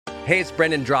Hey, it's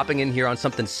Brendan dropping in here on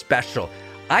something special.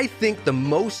 I think the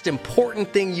most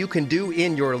important thing you can do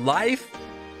in your life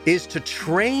is to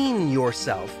train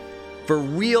yourself for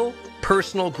real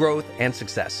personal growth and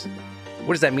success.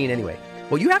 What does that mean anyway?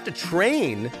 Well, you have to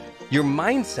train your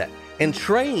mindset and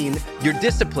train your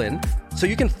discipline so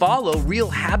you can follow real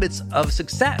habits of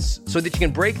success, so that you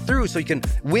can break through, so you can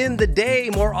win the day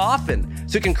more often,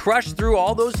 so you can crush through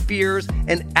all those fears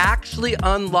and actually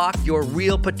unlock your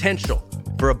real potential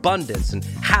for abundance and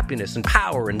happiness and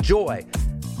power and joy.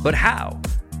 But how?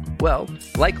 Well,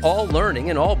 like all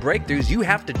learning and all breakthroughs, you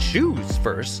have to choose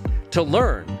first to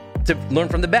learn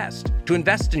from the best, to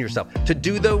invest in yourself, to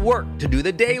do the work, to do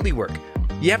the daily work.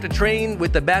 You have to train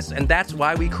with the best, and that's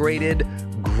why we created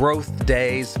Growth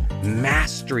Day's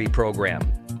Mastery Program.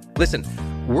 Listen,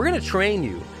 we're going to train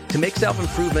you to make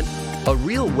self-improvement a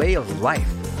real way of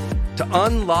life, to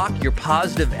unlock your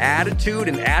positive attitude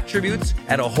and attributes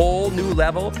at a whole new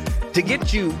level, to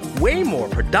get you way more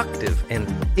productive and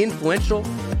influential,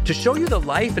 to show you the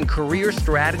life and career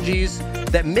strategies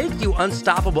that make you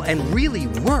unstoppable and really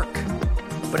work.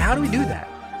 But how do we do that?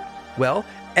 Well,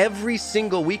 every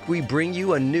single week we bring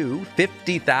you a new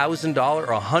 $50,000 or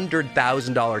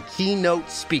 $100,000 keynote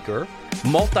speaker,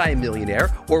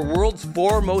 multimillionaire, or world's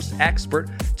foremost expert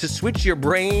to switch your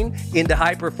brain into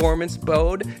high performance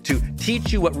mode, to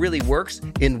teach you what really works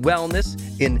in wellness,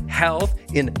 in health,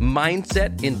 in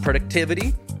mindset, in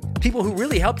productivity. People who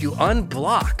really help you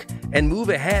unblock and move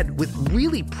ahead with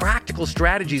really practical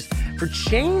strategies for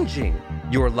changing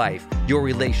your life, your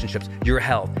relationships, your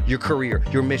health, your career,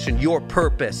 your mission, your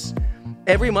purpose.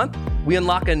 Every month, we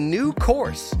unlock a new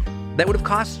course that would have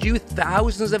cost you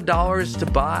thousands of dollars to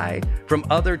buy from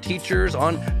other teachers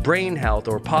on brain health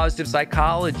or positive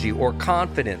psychology or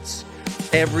confidence.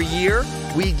 Every year,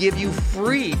 we give you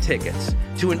free tickets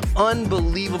to an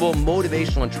unbelievable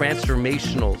motivational and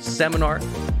transformational seminar.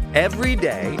 Every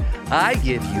day, I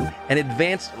give you an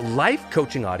advanced life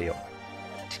coaching audio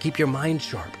to keep your mind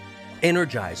sharp,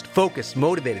 energized, focused,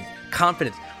 motivated,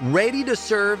 confident, ready to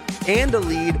serve and to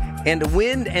lead and to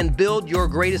win and build your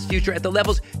greatest future at the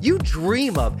levels you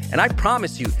dream of. And I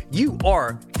promise you, you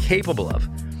are capable of.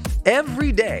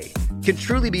 Every day can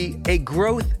truly be a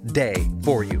growth day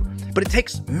for you. But it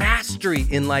takes mastery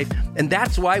in life, and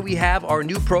that's why we have our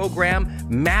new program,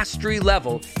 Mastery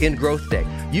Level in Growth Day.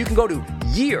 You can go to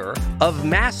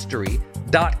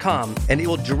yearofmastery.com, and it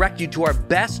will direct you to our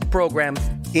best program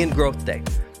in Growth Day.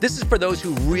 This is for those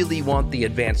who really want the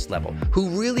advanced level, who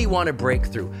really want to break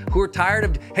through, who are tired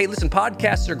of, hey, listen,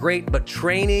 podcasts are great, but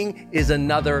training is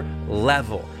another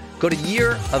level. Go to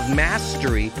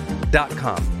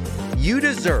yearofmastery.com. You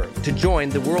deserve to join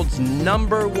the world's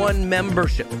 #1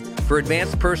 membership for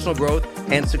advanced personal growth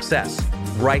and success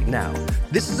right now.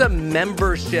 This is a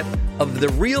membership of the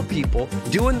real people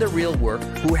doing the real work,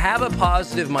 who have a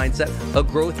positive mindset, a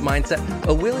growth mindset,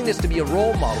 a willingness to be a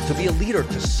role model, to be a leader,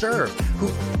 to serve, who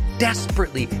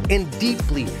desperately and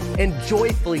deeply and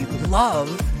joyfully love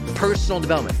personal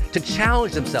development, to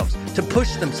challenge themselves, to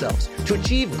push themselves, to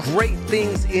achieve great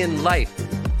things in life.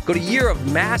 Go to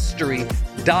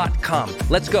yearofmastery.com.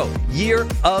 Let's go.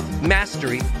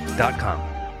 yearofmastery.com.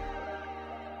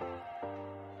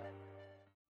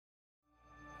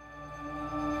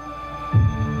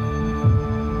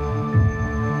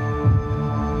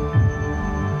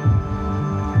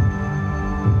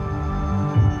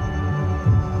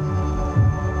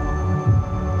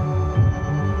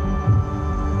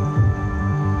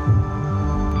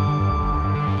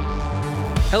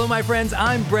 Hello, my friends.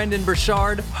 I'm Brendon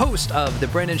Burchard, host of The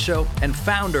Brendan Show and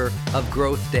founder of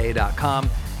GrowthDay.com,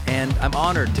 and I'm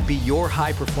honored to be your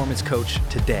high-performance coach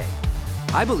today.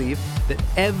 I believe that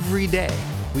every day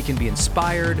we can be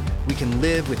inspired, we can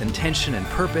live with intention and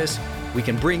purpose, we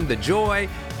can bring the joy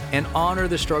and honor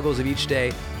the struggles of each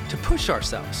day to push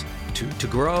ourselves, to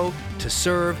grow, to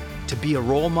serve, to be a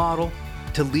role model,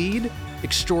 to lead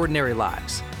extraordinary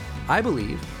lives. I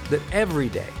believe that every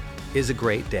day is a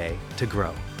great day to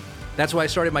grow. That's why I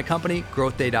started my company,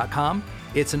 GrowthDay.com.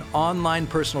 It's an online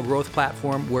personal growth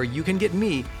platform where you can get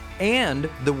me and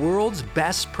the world's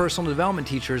best personal development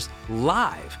teachers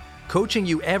live, coaching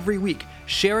you every week,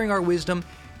 sharing our wisdom,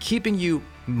 keeping you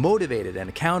motivated and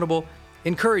accountable,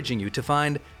 encouraging you to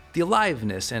find the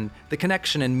aliveness and the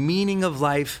connection and meaning of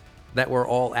life that we're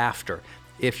all after.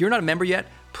 If you're not a member yet,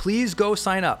 please go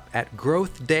sign up at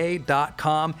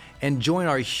GrowthDay.com and join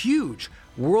our huge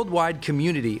worldwide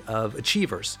community of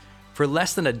achievers. For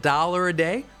less than $1 a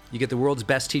day, you get the world's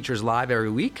best teachers live every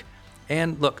week.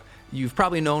 And look, you've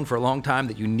probably known for a long time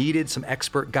that you needed some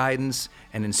expert guidance,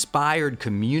 an inspired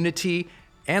community,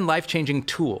 and life-changing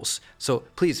tools. So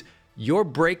please Your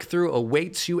breakthrough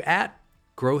awaits you at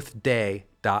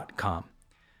growthday.com.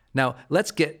 Now,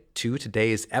 let's get to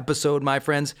today's episode, my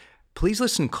friends. Please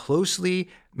listen closely.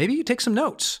 Maybe you take some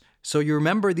notes so you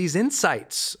remember these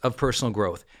insights of personal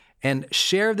growth. And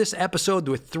share this episode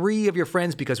with 3 of your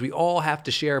friends, because we all have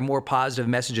to share more positive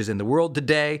messages in the world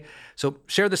today. So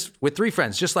share this with 3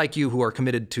 friends just like you who are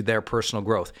committed to their personal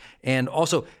growth. And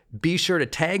also be sure to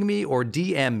tag me or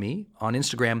DM me on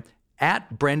Instagram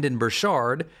at Brendan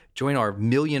Burchard. Join our 1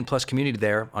 million+ community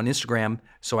there on Instagram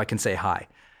so I can say hi.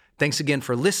 Thanks again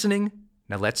for listening.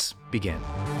 Now let's begin.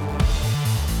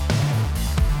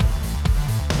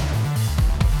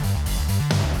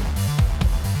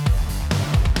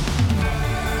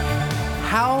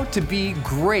 How to be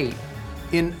great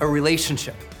in a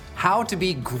relationship. How to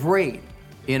be great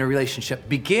in a relationship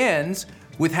begins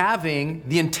with having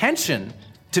the intention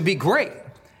to be great.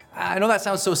 I know that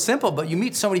sounds so simple, but you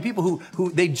meet so many people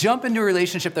who they jump into a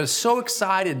relationship that are so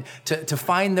excited to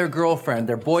find their girlfriend,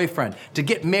 their boyfriend, to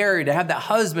get married, to have that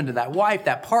husband, to that wife,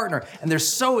 that partner, and they're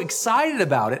so excited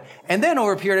about it. And then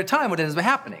over a period of time, what ends up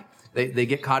happening? They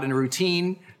get caught in a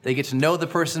routine. They get to know the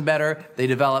person better. They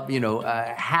develop,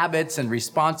 habits and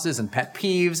responses and pet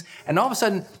peeves. And all of a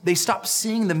sudden, they stop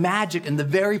seeing the magic in the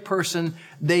very person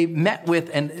they met with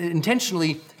and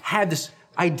intentionally had this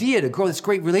idea to grow this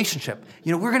great relationship.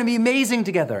 We're going to be amazing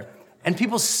together. And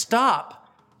people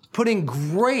stop putting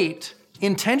great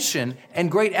intention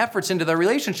and great efforts into their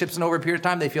relationships, and over a period of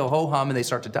time, they feel ho-hum and they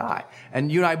start to die.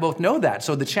 And you and I both know that.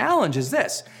 So the challenge is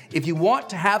this. If you want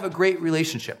to have a great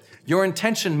relationship, your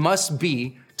intention must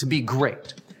be to be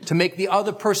great, to make the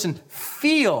other person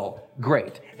feel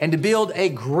great, and to build a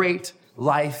great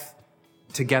life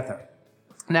together.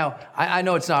 Now, I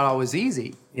know it's not always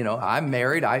easy. I'm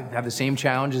married. I have the same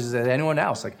challenges as anyone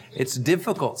else. It's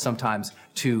difficult sometimes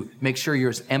to make sure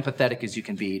you're as empathetic as you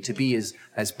can be, to be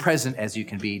as present as you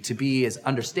can be, to be as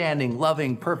understanding,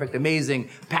 loving, perfect, amazing,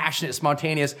 passionate,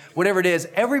 spontaneous, whatever it is.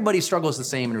 Everybody struggles the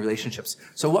same in relationships.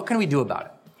 So what can we do about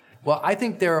it? Well, I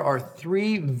think there are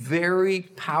 3 very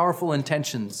powerful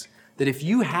intentions that if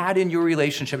you had in your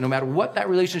relationship, no matter what that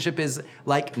relationship is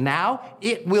like now,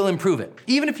 it will improve it.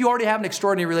 Even if you already have an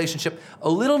extraordinary relationship, a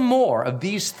little more of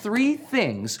these 3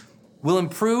 things will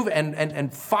improve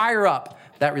and fire up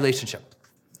that relationship.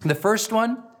 The first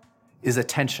one is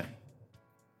attention.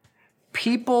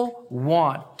 People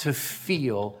want to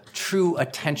feel true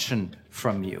attention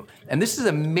from you. And this is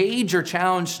a major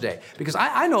challenge today, because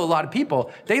I know a lot of people,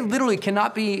 they literally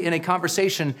cannot be in a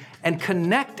conversation and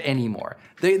connect anymore.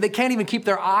 They can't even keep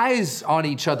their eyes on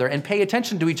each other and pay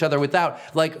attention to each other without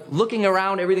looking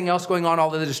around, everything else going on,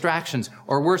 all of the distractions.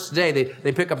 Or worse today,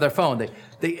 they pick up their phone.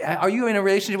 Are you in a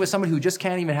relationship with somebody who just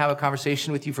can't even have a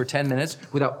conversation with you for 10 minutes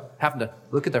without having to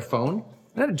look at their phone?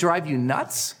 Doesn't that drive you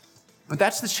nuts? But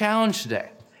that's the challenge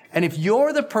today. And if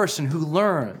you're the person who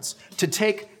learns to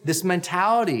take this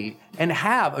mentality and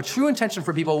have a true intention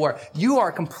for people where you are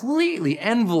completely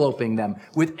enveloping them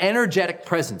with energetic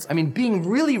presence, being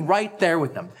really right there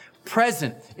with them,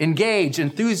 present, engaged,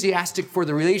 enthusiastic for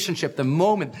the relationship, the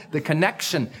moment, the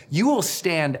connection, you will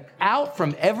stand out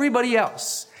from everybody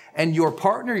else. And your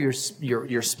partner,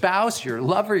 your spouse, your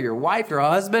lover, your wife, your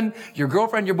husband, your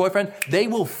girlfriend, your boyfriend, they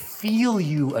will feel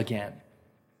you again.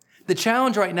 The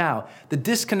challenge right now, the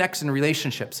disconnects in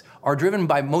relationships are driven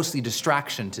by mostly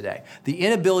distraction today. The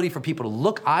inability for people to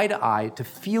look eye to eye, to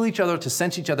feel each other, to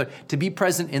sense each other, to be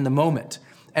present in the moment.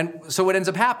 And so what ends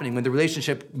up happening when the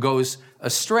relationship goes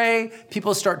astray,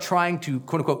 people start trying to,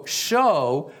 quote unquote,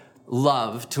 show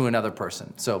love to another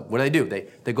person. So what do?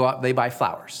 They go out, they buy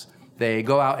flowers. They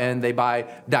go out and they buy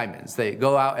diamonds. They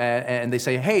go out and they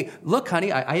say, hey, look,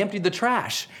 honey, I emptied the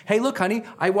trash. Hey, look, honey,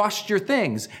 I washed your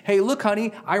things. Hey, look,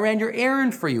 honey, I ran your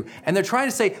errand for you. And they're trying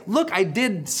to say, look, I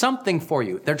did something for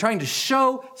you. They're trying to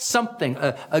show something,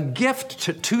 a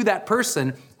gift to that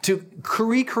person, to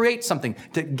recreate something,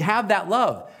 to have that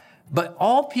love. But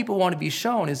all people want to be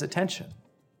shown is attention.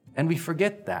 And we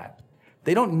forget that.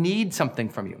 They don't need something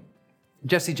from you.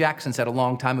 Jesse Jackson said a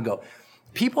long time ago,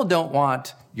 people don't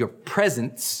want your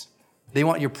presence, they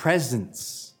want your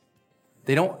presence.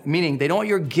 They don't want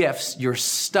your gifts, your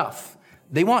stuff.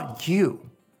 They want you,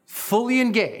 fully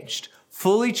engaged,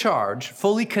 fully charged,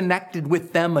 fully connected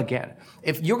with them again.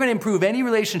 If you're going to improve any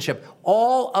relationship,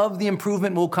 all of the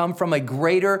improvement will come from a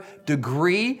greater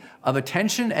degree of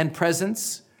attention and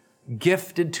presence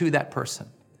gifted to that person,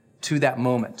 to that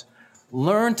moment.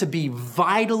 Learn to be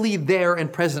vitally there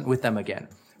and present with them again.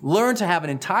 Learn to have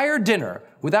an entire dinner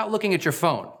without looking at your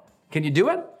phone. Can you do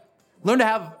it? Learn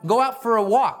to go out for a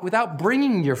walk without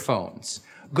bringing your phones.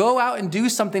 Go out and do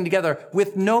something together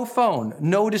with no phone,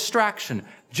 no distraction.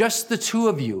 just the two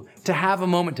of you, to have a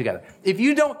moment together. If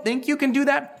you don't think you can do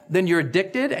that, then you're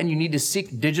addicted and you need to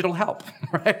seek digital help,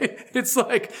 right? It's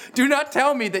like, do not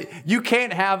tell me that you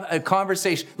can't have a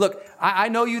conversation. Look, I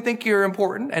know you think you're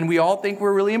important, and we all think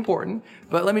we're really important,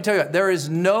 but let me tell you, there is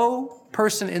no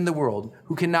person in the world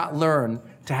who cannot learn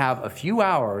to have a few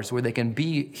hours where they can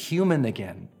be human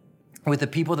again with the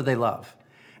people that they love.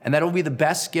 And that'll be the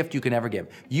best gift you can ever give.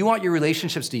 You want your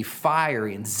relationships to be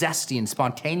fiery and zesty and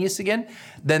spontaneous again?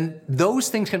 Then those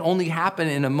things can only happen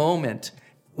in a moment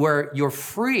where you're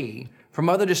free from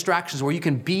other distractions, where you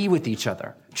can be with each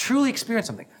other, truly experience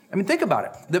something. I mean, think about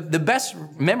it. The best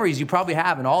memories you probably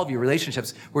have in all of your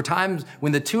relationships were times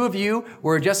when the two of you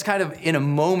were just kind of in a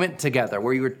moment together,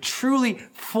 where you were truly,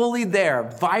 fully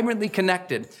there, vibrantly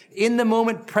connected, in the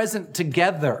moment, present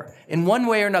together in one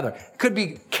way or another. It could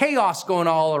be chaos going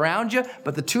all around you,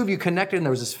 but the two of you connected, and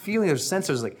there was this feeling, there was a sense,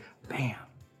 there was like, bam.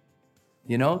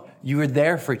 You know, you were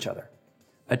there for each other.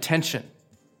 Attention.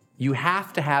 You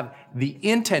have to have the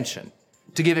intention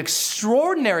to give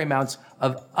extraordinary amounts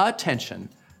of attention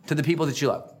to the people that you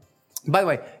love. By the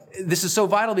way, this is so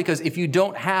vital because if you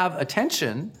don't have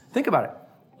attention, think about it.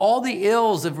 All the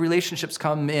ills of relationships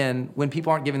come in when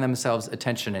people aren't giving themselves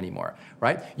attention anymore,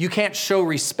 right? You can't show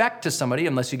respect to somebody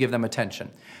unless you give them attention.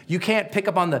 You can't pick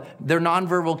up on their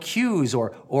nonverbal cues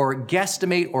or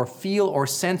guesstimate or feel or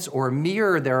sense or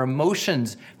mirror their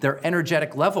emotions, their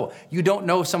energetic level. You don't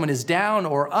know if someone is down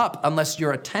or up unless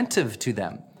you're attentive to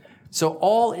them. So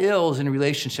all ills in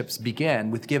relationships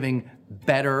begin with giving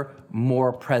better,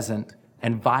 more present,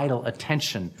 and vital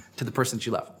attention to the person that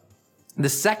you love. The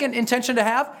second intention to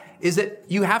have is that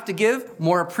you have to give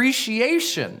more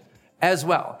appreciation as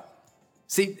well.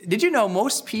 See, did you know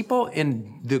most people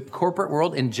in the corporate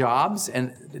world, in jobs,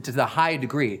 and to the high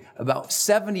degree, about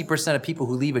 70% of people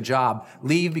who leave a job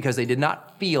leave because they did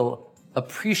not feel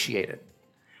appreciated?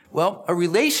 Well, a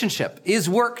relationship is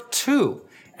work too.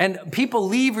 And people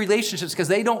leave relationships because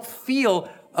they don't feel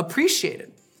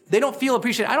appreciated. They don't feel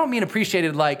appreciated. I don't mean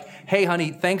appreciated like, hey,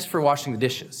 honey, thanks for washing the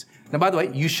dishes. Now, by the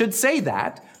way, you should say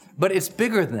that, but it's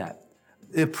bigger than that.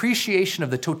 The appreciation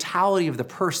of the totality of the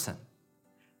person.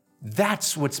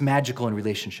 That's what's magical in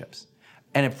relationships.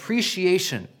 An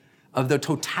appreciation of the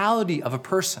totality of a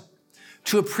person.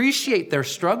 To appreciate their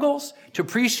struggles, to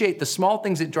appreciate the small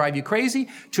things that drive you crazy,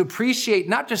 to appreciate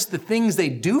not just the things they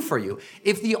do for you.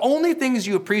 If the only things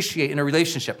you appreciate in a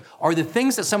relationship are the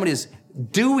things that somebody is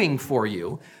doing for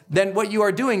you, then what you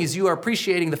are doing is you are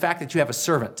appreciating the fact that you have a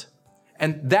servant.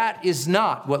 And that is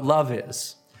not what love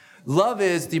is. Love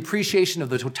is the appreciation of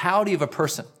the totality of a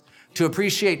person, to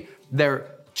appreciate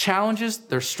their challenges,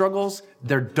 their struggles,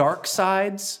 their dark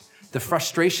sides, the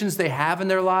frustrations they have in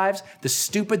their lives, the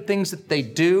stupid things that they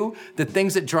do, the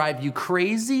things that drive you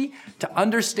crazy. To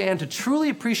understand, to truly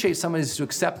appreciate someone is to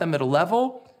accept them at a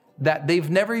level that they've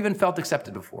never even felt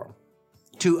accepted before.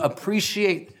 To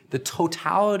appreciate the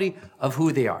totality of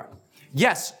who they are.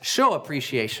 Yes, show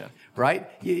appreciation, right?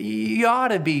 You ought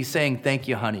to be saying thank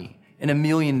you, honey, in a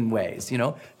million ways,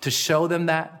 to show them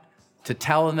that, to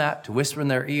tell them that, to whisper in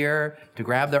their ear, to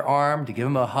grab their arm, to give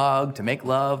them a hug, to make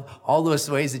love, all those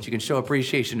ways that you can show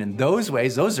appreciation in those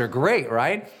ways, those are great,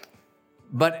 right?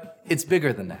 But it's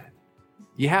bigger than that.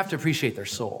 You have to appreciate their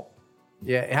soul.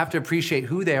 You have to appreciate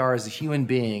who they are as a human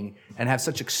being and have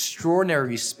such extraordinary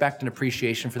respect and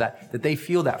appreciation for that they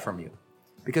feel that from you.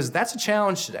 Because that's a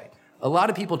challenge today. A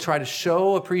lot of people try to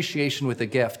show appreciation with a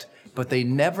gift, but they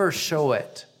never show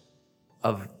it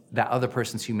of that other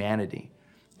person's humanity.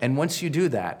 And once you do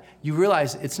that, you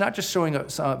realize it's not just showing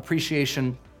some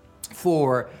appreciation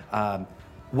for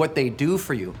what they do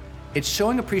for you. It's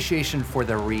showing appreciation for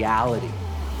their reality.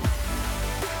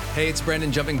 Hey, it's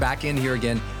Brendan jumping back in here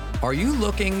again. Are you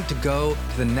looking to go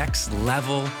to the next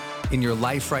level in your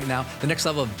life right now? The next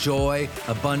level of joy,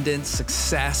 abundance,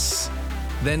 success?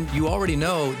 Then you already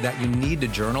know that you need to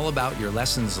journal about your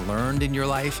lessons learned in your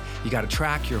life. You got to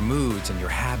track your moods and your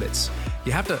habits.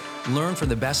 You have to learn from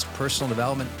the best personal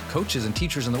development coaches and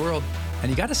teachers in the world, and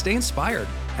you got to stay inspired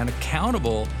and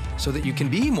accountable so that you can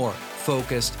be more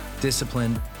focused,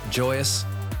 disciplined, joyous,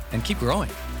 and keep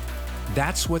growing.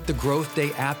 That's what the Growth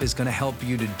Day app is going to help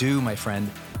you to do, my friend.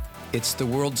 It's the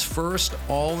world's first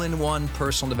all-in-one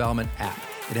personal development app.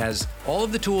 It has all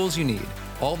of the tools you need,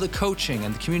 all the coaching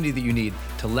and the community that you need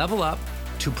to level up,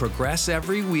 to progress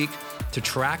every week, to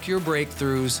track your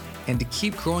breakthroughs, and to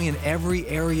keep growing in every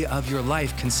area of your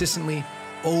life consistently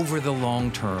over the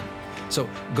long term. So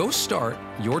go start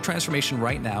your transformation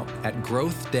right now at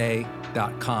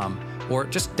growthday.com, or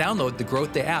just download the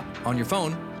Growth Day app on your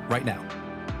phone right now.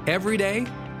 Every day,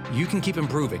 you can keep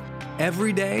improving,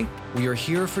 Every day, we are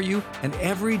here for you, and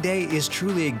every day is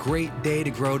truly a great day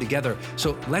to grow together.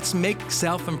 So let's make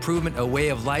self-improvement a way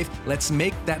of life. Let's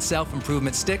make that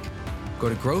self-improvement stick. Go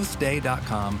to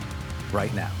growthday.com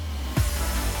right now.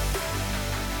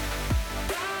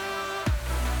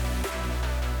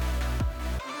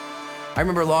 I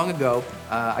remember long ago,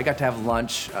 I got to have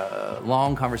lunch, a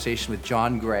long conversation with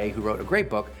John Gray, who wrote a great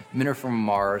book, Men Are From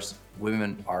Mars,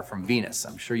 Women Are From Venus.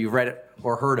 I'm sure you've read it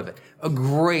or heard of it. A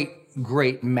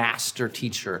great master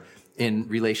teacher in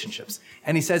relationships.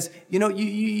 And he says,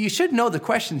 you should know the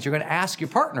questions you're going to ask your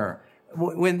partner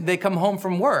when they come home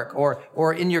from work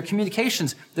or in your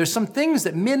communications. There's some things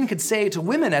that men could say to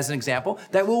women, as an example,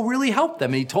 that will really help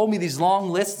them. And he told me these long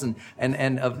lists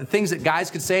and of the things that guys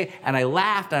could say, and I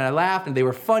laughed and they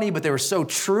were funny, but they were so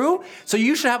true. So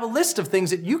you should have a list of things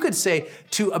that you could say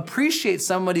to appreciate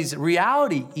somebody's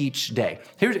reality each day.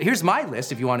 Here's my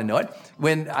list if you want to know it.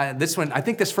 I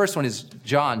think this first one is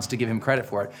John's, to give him credit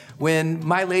for it. When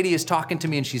my lady is talking to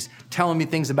me and she's telling me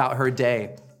things about her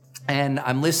day, and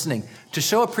I'm listening, to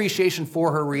show appreciation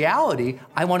for her reality,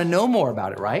 I want to know more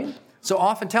about it, right? So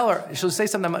often she'll say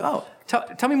something, I'm like,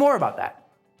 tell me more about that.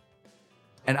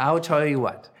 And I will tell you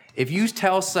what, if you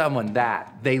tell someone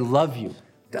that they love you,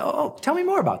 tell me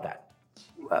more about that.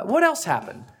 What else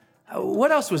happened?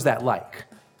 What else was that like?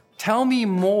 Tell me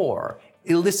more.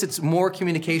 Elicits more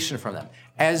communication from them.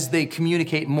 As they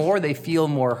communicate more, they feel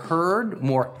more heard,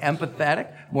 more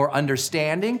empathetic, more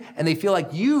understanding, and they feel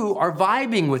like you are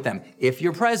vibing with them if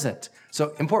you're present.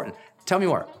 So important. Tell me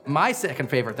more. My second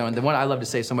favorite, though, and the one I love to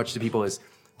say so much to people is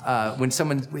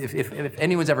if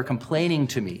anyone's ever complaining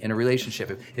to me in a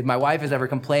relationship, if my wife is ever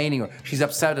complaining or she's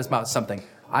upset about something,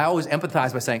 I always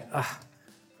empathize by saying,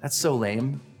 that's so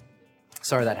lame.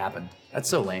 Sorry that happened. That's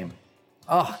so lame.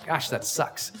 Oh, gosh, that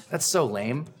sucks. That's so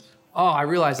lame. Oh, I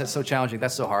realize that's so challenging.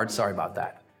 That's so hard. Sorry about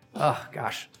that. Oh,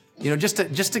 gosh. Just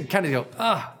to kind of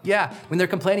go, yeah. When they're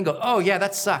complaining, go, oh, yeah,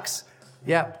 that sucks.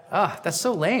 Yeah, that's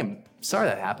so lame. Sorry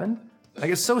that happened. Like,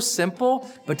 it's so simple,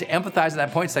 but to empathize at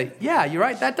that point, say, yeah, you're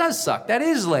right, that does suck. That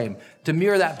is lame. To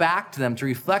mirror that back to them, to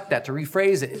reflect that, to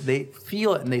rephrase it. They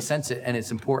feel it and they sense it, and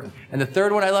it's important. And the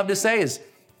third one I love to say is,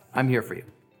 I'm here for you.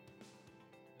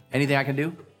 Anything I can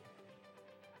do?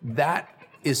 That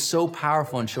is so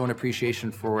powerful in showing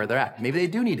appreciation for where they're at. Maybe they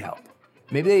do need help.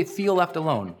 Maybe they feel left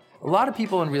alone. A lot of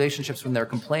people in relationships, when they're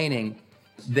complaining,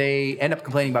 they end up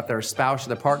complaining about their spouse or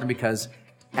their partner because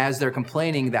as they're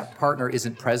complaining, that partner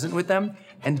isn't present with them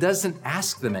and doesn't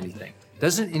ask them anything,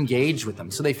 doesn't engage with them.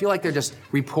 So they feel like they're just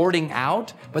reporting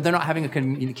out, but they're not having a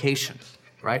communication,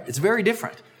 right? It's very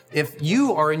different. If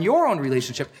you are in your own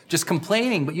relationship just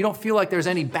complaining, but you don't feel like there's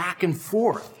any back and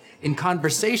forth in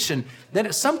conversation, then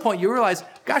at some point you realize,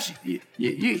 gosh,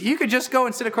 you could just go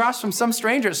and sit across from some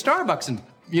stranger at Starbucks and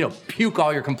puke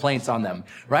all your complaints on them,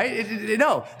 right?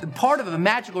 Part of a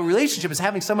magical relationship is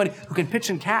having somebody who can pitch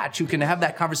and catch, who can have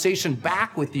that conversation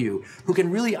back with you, who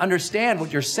can really understand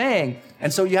what you're saying.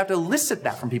 And so you have to elicit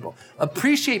that from people.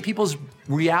 Appreciate people's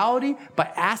reality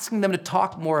by asking them to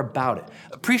talk more about it.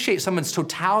 Appreciate someone's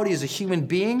totality as a human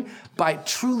being by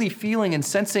truly feeling and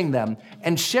sensing them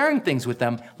and sharing things with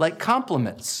them like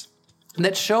compliments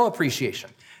that show appreciation.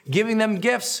 Giving them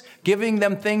gifts, giving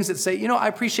them things that say, I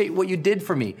appreciate what you did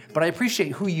for me, but I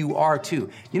appreciate who you are too.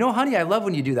 Honey, I love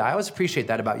when you do that. I always appreciate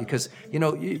that about you because,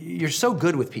 you're so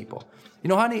good with people.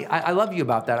 Honey, I love you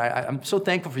about that. I'm so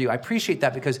thankful for you. I appreciate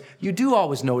that because you do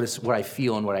always notice what I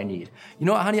feel and what I need.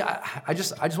 Honey, I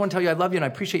just want to tell you I love you and I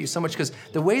appreciate you so much because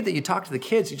the way that you talk to the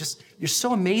kids, you're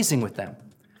so amazing with them.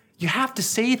 You have to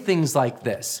say things like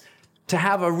this to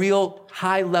have a real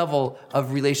high level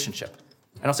of relationship.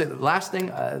 And I'll say the last thing,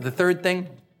 the third thing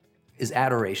is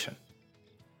adoration.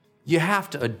 You have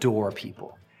to adore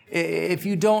people. If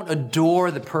you don't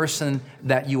adore the person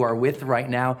that you are with right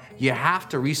now, you have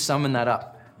to re-summon that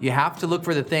up. You have to look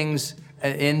for the things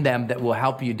in them that will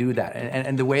help you do that.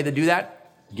 And the way to do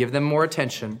that, give them more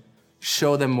attention,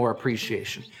 show them more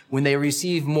appreciation. When they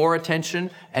receive more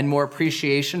attention and more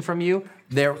appreciation from you,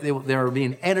 there will be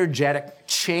an energetic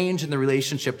change in the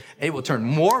relationship. It will turn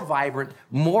more vibrant,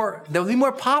 there'll be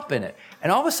more pop in it.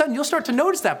 And all of a sudden, you'll start to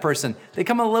notice that person. They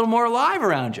come a little more alive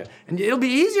around you. And it'll be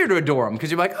easier to adore them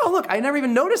because you're like, oh, look, I never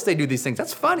even noticed they do these things.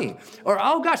 That's funny. Or,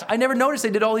 oh, gosh, I never noticed they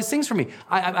did all these things for me.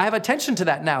 I have attention to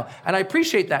that now, and I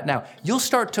appreciate that now. You'll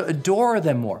start to adore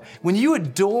them more. When you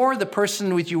adore the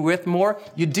person with you with more,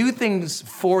 you do things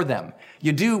for them.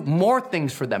 You do more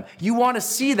things for them. You want to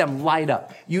see them light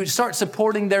up. You start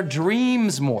supporting their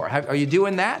dreams more. Are you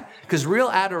doing that? Because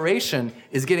real adoration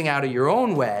is getting out of your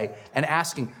own way and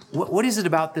asking, what is it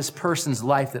about this person's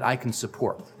life that I can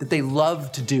support, that they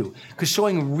love to do? Because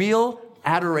showing real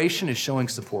Adoration is showing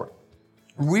support.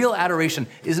 Real adoration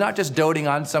is not just doting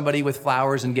on somebody with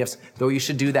flowers and gifts, though you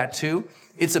should do that too.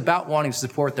 It's about wanting to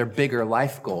support their bigger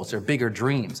life goals, their bigger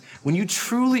dreams. When you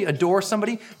truly adore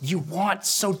somebody, you want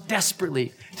so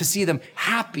desperately to see them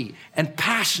happy and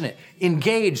passionate,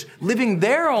 engaged, living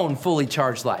their own fully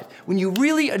charged life. When you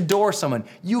really adore someone,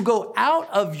 you go out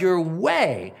of your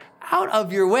way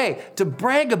to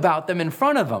brag about them in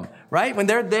front of them, right? When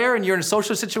they're there and you're in a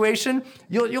social situation,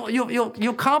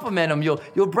 you'll compliment them,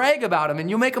 you'll brag about them, and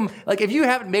you'll make them, like if you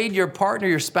haven't made your partner,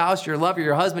 your spouse, your lover,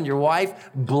 your husband, your wife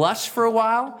blush for a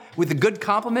while with a good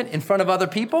compliment in front of other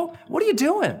people, what are you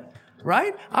doing?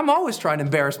 Right? I'm always trying to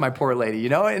embarrass my poor lady,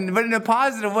 but in a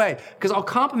positive way, because I'll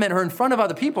compliment her in front of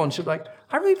other people and she'll be like,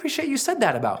 I really appreciate you said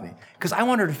that about me, because I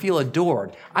want her to feel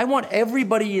adored. I want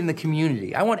everybody in the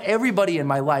community, I want everybody in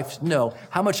my life to know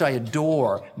how much I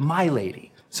adore my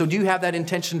lady. So do you have that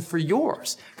intention for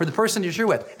yours, for the person you're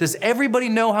with? Does everybody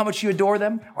know how much you adore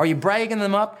them? Are you bragging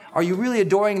them up? Are you really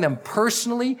adoring them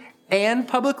personally and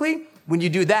publicly? When you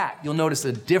do that, you'll notice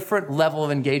a different level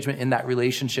of engagement in that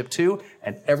relationship too,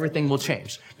 and everything will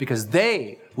change because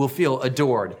they will feel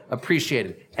adored,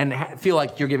 appreciated, and feel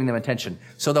like you're giving them attention.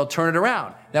 So they'll turn it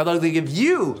around. Now they'll give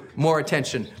you more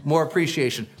attention, more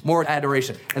appreciation, more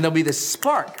adoration, and there'll be this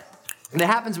spark that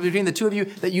happens between the two of you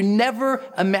that you never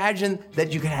imagined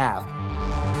that you could have.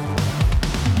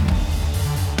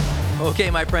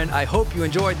 Okay, my friend, I hope you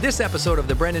enjoyed this episode of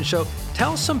The Brendon Show.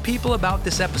 Tell some people about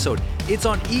this episode. It's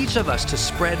on each of us to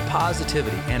spread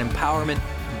positivity and empowerment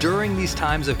during these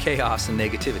times of chaos and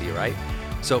negativity, right?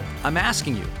 So I'm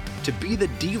asking you to be the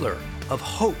dealer of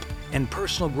hope and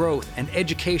personal growth and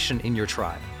education in your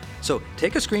tribe. So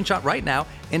take a screenshot right now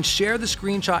and share the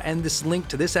screenshot and this link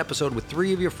to this episode with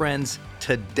 3 of your friends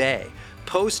today.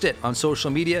 Post it on social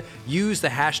media. Use the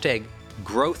hashtag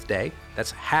Growth Day.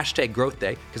 That's hashtag Growth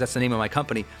Day, because that's the name of my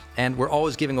company. And we're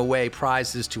always giving away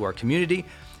prizes to our community.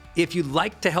 If you'd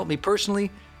like to help me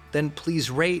personally, then please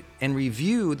rate and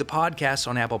review the podcast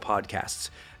on Apple Podcasts.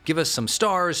 Give us some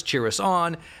stars, cheer us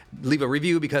on, leave a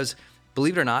review, because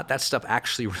believe it or not, that stuff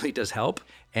actually really does help.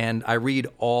 And I read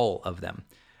all of them.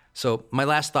 So my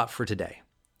last thought for today,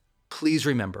 please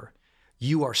remember,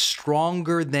 you are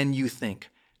stronger than you think,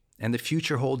 and the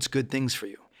future holds good things for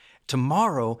you.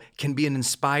 Tomorrow can be an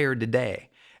inspired day.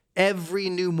 Every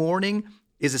new morning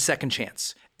is a second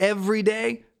chance. Every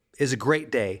day is a great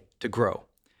day to grow.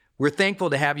 We're thankful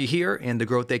to have you here in the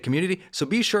Growth Day community, so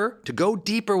be sure to go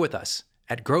deeper with us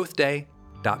at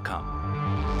growthday.com.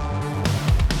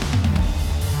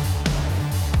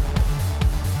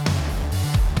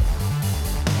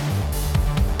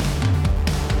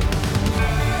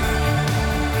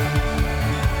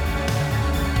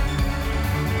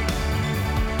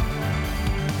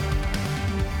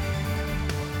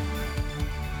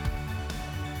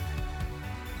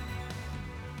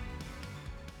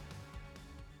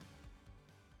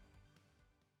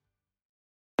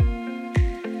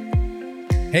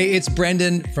 Hey, it's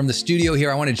Brendon from the studio here.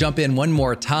 I want to jump in one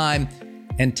more time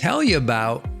and tell you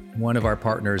about one of our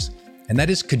partners, and that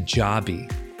is Kajabi.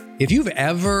 If you've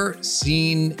ever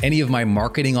seen any of my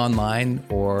marketing online,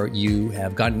 or you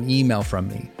have gotten an email from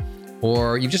me,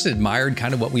 or you've just admired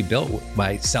kind of what we built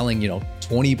by selling,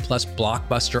 20 plus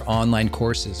blockbuster online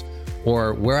courses,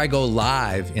 or where I go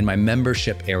live in my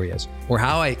membership areas, or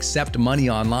how I accept money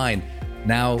online,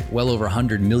 now well over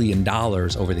 $100 million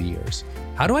over the years.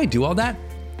 How do I do all that?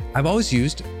 I've always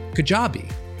used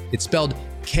Kajabi. It's spelled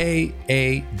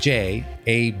Kajabi.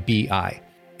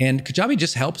 And Kajabi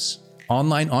just helps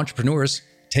online entrepreneurs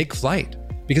take flight,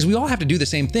 because we all have to do the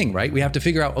same thing, right? We have to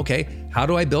figure out, okay, how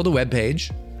do I build a web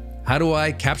page? How do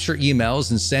I capture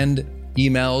emails and send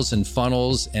emails and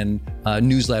funnels and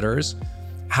newsletters?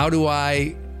 How do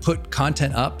I put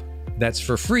content up that's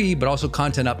for free, but also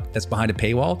content up that's behind a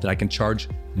paywall that I can charge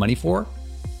money for?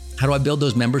 How do I build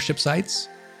those membership sites?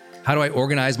 How do I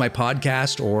organize my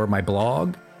podcast or my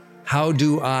blog? How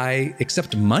do I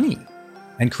accept money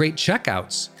and create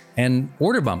checkouts and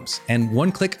order bumps and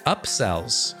one-click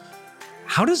upsells?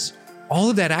 How does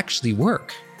all of that actually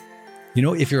work?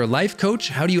 If you're a life coach,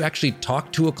 how do you actually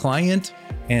talk to a client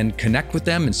and connect with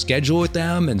them and schedule with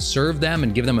them and serve them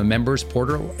and give them a members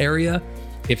portal area?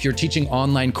 If you're teaching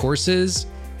online courses,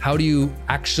 how do you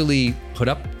actually put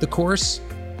up the course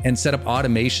and set up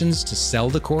automations to sell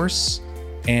the course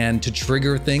and to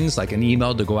trigger things like an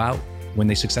email to go out when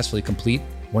they successfully complete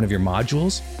one of your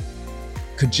modules?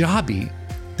 Kajabi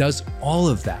does all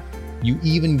of that. You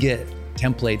even get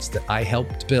templates that I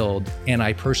helped build and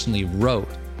I personally wrote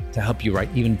to help you write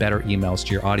even better emails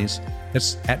to your audience.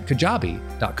 That's at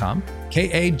kajabi.com,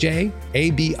 Kajabi.com.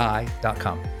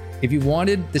 If you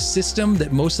wanted the system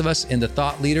that most of us in the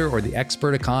thought leader or the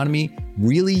expert economy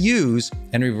really use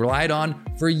and we've relied on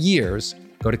for years,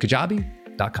 go to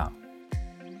kajabi.com.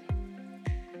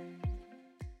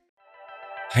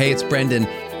 Hey, it's Brendan,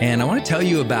 and I want to tell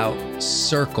you about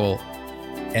Circle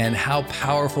and how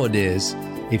powerful it is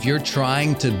if you're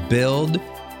trying to build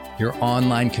your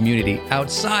online community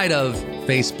outside of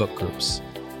Facebook groups.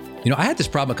 I had this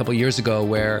problem a couple years ago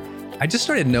where I just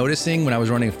started noticing when I was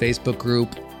running a Facebook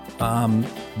group,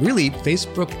 really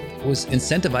Facebook was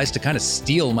incentivized to kind of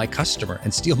steal my customer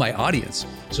and steal my audience.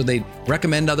 So they'd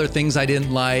recommend other things I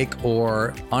didn't like,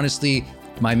 or honestly,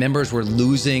 my members were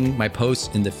losing my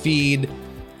posts in the feed.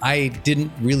 I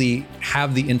didn't really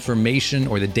have the information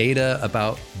or the data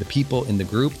about the people in the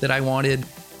group that I wanted.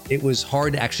 It was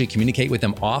hard to actually communicate with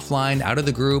them offline, out of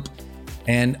the group.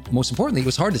 And most importantly, it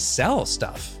was hard to sell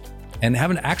stuff and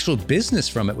have an actual business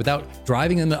from it without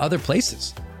driving them to other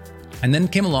places. And then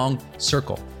came along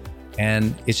Circle.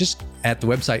 And it's just at the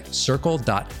website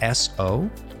circle.so.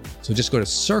 So just go to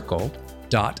circle.so.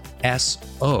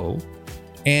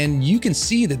 And you can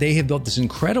see that they have built this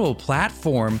incredible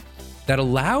platform that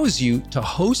allows you to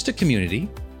host a community,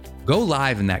 go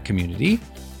live in that community,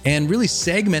 and really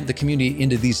segment the community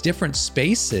into these different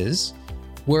spaces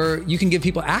where you can give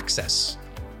people access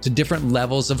to different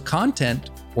levels of content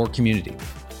or community,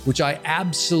 which I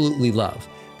absolutely love.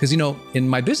 Because, in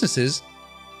my businesses,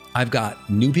 I've got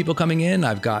new people coming in,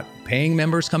 I've got paying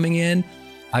members coming in,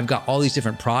 I've got all these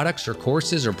different products or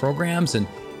courses or programs, and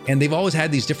they've always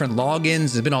had these different logins.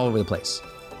 It's been all over the place.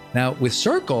 Now with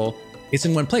Circle, it's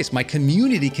in one place. My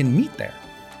community can meet there.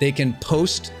 They can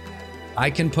post, I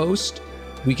can post.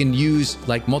 We can use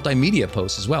like multimedia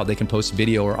posts as well. They can post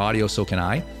video or audio, so can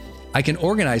I. I can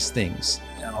organize things,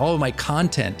 all of my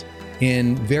content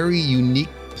in very unique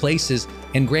places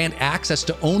and grant access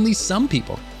to only some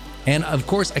people. And of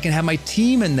course, I can have my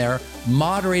team in there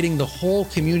moderating the whole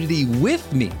community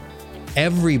with me.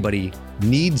 Everybody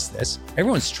needs this.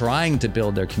 Everyone's trying to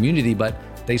build their community, but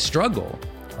they struggle.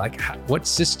 Like, what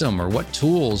system or what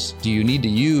tools do you need to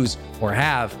use or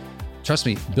have? Trust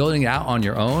me, building it out on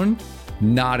your own,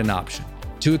 not an option.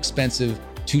 Too expensive,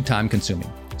 too time consuming.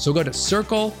 So go to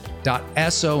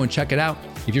circle.so and check it out.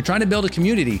 If you're trying to build a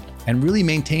community and really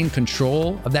maintain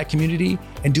control of that community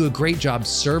and do a great job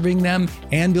serving them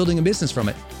and building a business from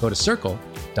it, go to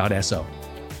circle.so.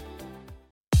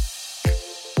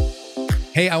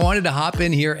 Hey, I wanted to hop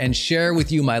in here and share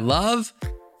with you my love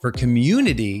for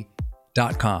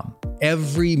community.com.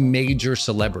 Every major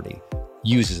celebrity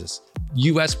uses this.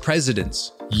 US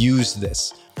presidents use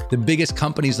this. The biggest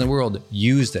companies in the world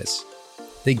use this.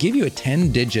 They give you a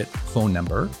 10-digit phone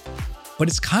number, but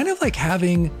it's kind of like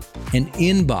having an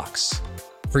inbox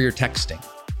for your texting.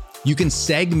 You can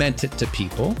segment it to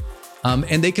people,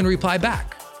 and they can reply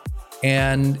back.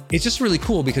 And it's just really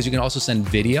cool because you can also send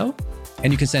video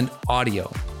and you can send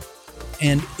audio.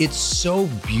 And it's so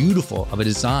beautiful of a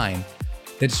design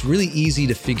that it's really easy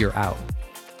to figure out.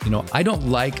 I don't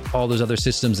like all those other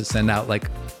systems that send out like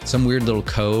some weird little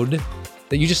code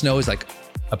that you just know is like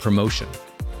a promotion.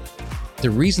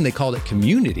 The reason they called it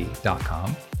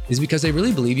community.com is because they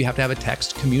really believe you have to have a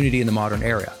text community in the modern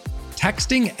era.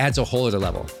 Texting adds a whole other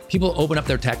level. People open up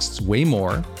their texts way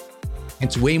more.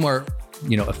 It's way more,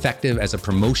 effective as a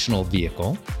promotional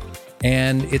vehicle.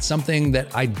 And it's something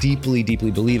that I deeply,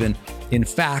 deeply believe in. In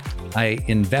fact, I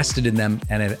invested in them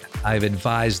and I've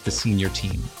advised the senior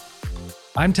team.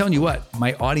 I'm telling you what,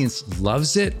 my audience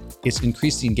loves it. It's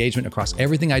increased the engagement across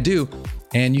everything I do.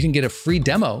 And you can get a free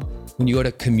demo when you go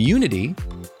to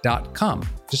community.com.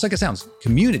 Just like it sounds,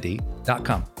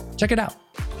 community.com. Check it out.